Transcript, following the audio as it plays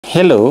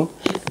Hello,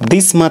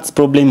 this maths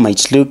problem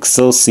might look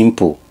so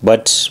simple,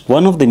 but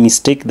one of the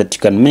mistakes that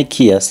you can make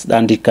here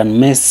and it can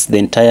mess the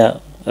entire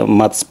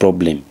maths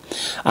problem.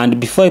 And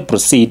before I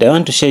proceed, I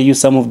want to share you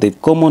some of the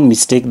common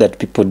mistakes that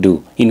people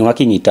do in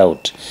working it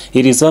out.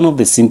 It is one of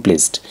the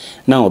simplest.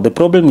 Now, the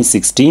problem is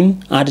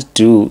 16, add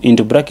 2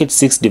 into bracket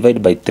 6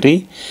 divided by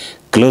 3,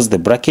 close the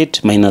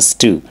bracket, minus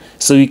 2.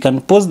 So you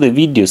can pause the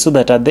video so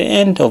that at the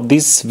end of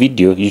this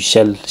video, you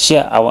shall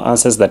share our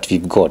answers that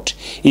we've got.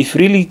 If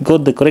you really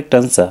got the correct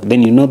answer,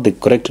 then you know the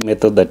correct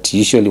method that you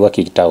usually work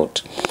it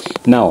out.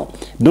 Now,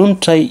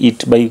 don't try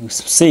it by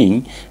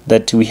saying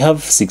that we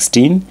have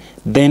 16,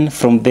 then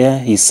from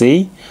there you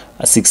say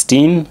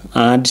 16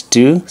 add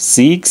to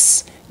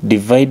 6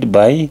 divide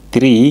by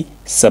 3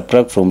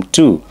 subtract from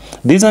 2.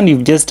 This one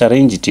you've just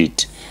arranged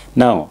it.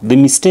 Now, the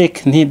mistake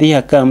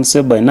here comes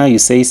whereby now you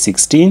say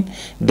 16,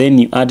 then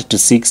you add to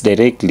 6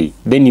 directly.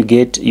 Then you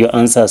get your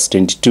answer as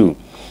 22.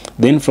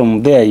 Then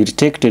from there, you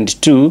take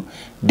 22,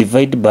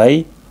 divide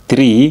by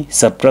 3,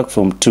 subtract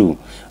from 2.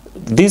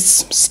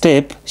 This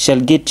step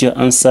shall get your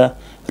answer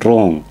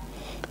wrong.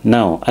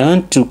 Now, I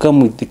want to come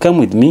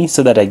with me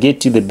so that I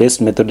get you the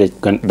best method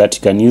that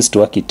you can use to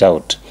work it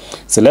out.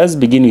 So let's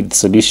begin with the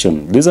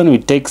solution. This one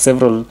will take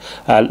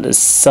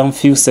some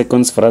few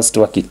seconds for us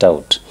to work it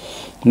out.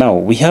 Now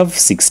we have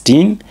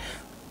 16,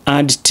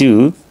 add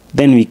 2,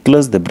 then we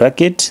close the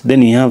bracket, then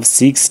we have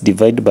 6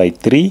 divided by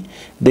 3,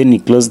 then we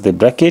close the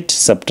bracket,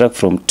 subtract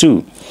from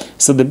 2.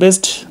 So the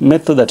best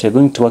method that you're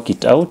going to work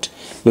it out,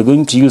 we're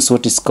going to use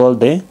what is called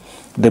the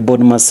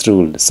BODMAS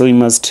rule. So you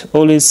must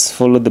always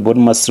follow the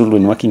BODMAS rule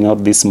when working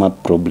out this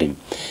math problem.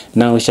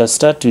 Now we shall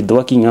start with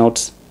working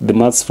out the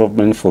maths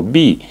problem for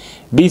B.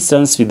 B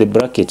stands with the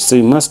bracket, so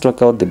you must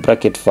work out the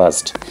bracket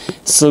first.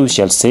 So we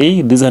shall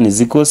say this one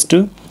is equals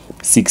to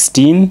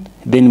 16,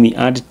 then we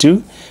add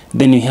 2,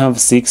 then we have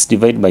 6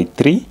 divided by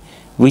 3,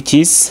 which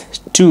is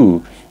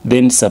 2,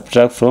 then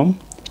subtract from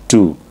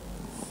 2.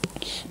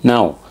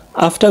 Now,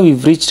 after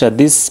we've reached at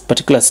this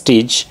particular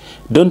stage,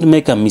 don't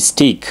make a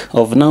mistake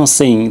of now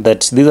saying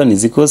that this one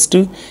is equals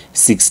to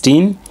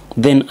 16,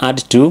 then add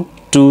 2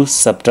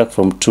 subtract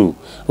from 2.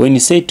 When you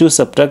say 2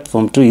 subtract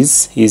from 2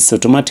 is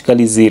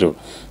automatically 0.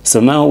 So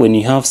now when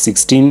you have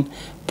 16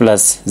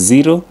 plus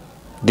 0,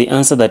 the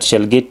answer that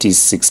shall get is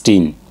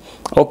 16.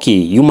 Okay,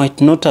 you might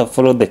not have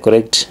followed the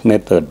correct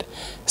method.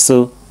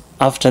 So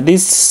after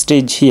this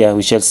stage here,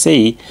 we shall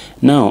say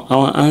now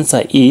our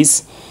answer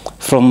is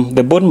from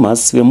the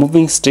BODMAS, we are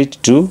moving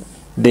straight to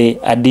the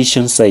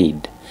addition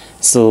side.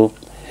 So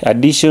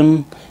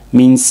addition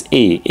means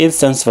A. A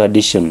stands for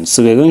addition.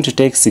 So we are going to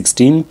take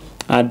 16,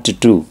 add to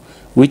 2,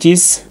 which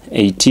is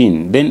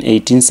 18. Then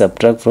 18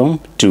 subtract from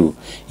 2.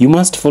 You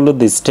must follow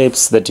the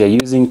steps that you are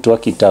using to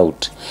work it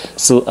out.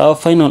 So our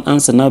final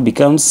answer now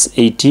becomes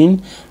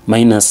 18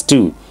 minus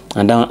 2.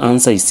 And our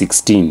answer is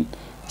 16.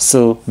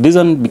 So this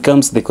one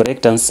becomes the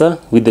correct answer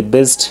with the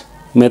best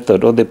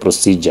method or the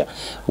procedure.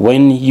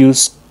 When you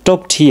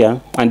stopped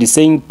here and you're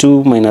saying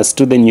 2 minus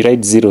 2, then you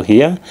write 0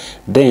 here.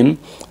 Then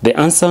the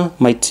answer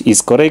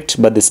is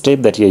correct, but the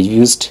step that you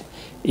used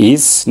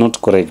is not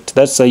correct.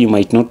 That's why you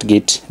might not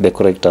get the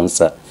correct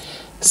answer.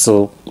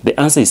 So the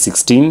answer is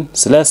 16.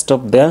 So let's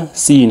stop there.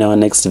 See you in our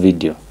next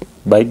video.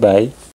 Bye bye.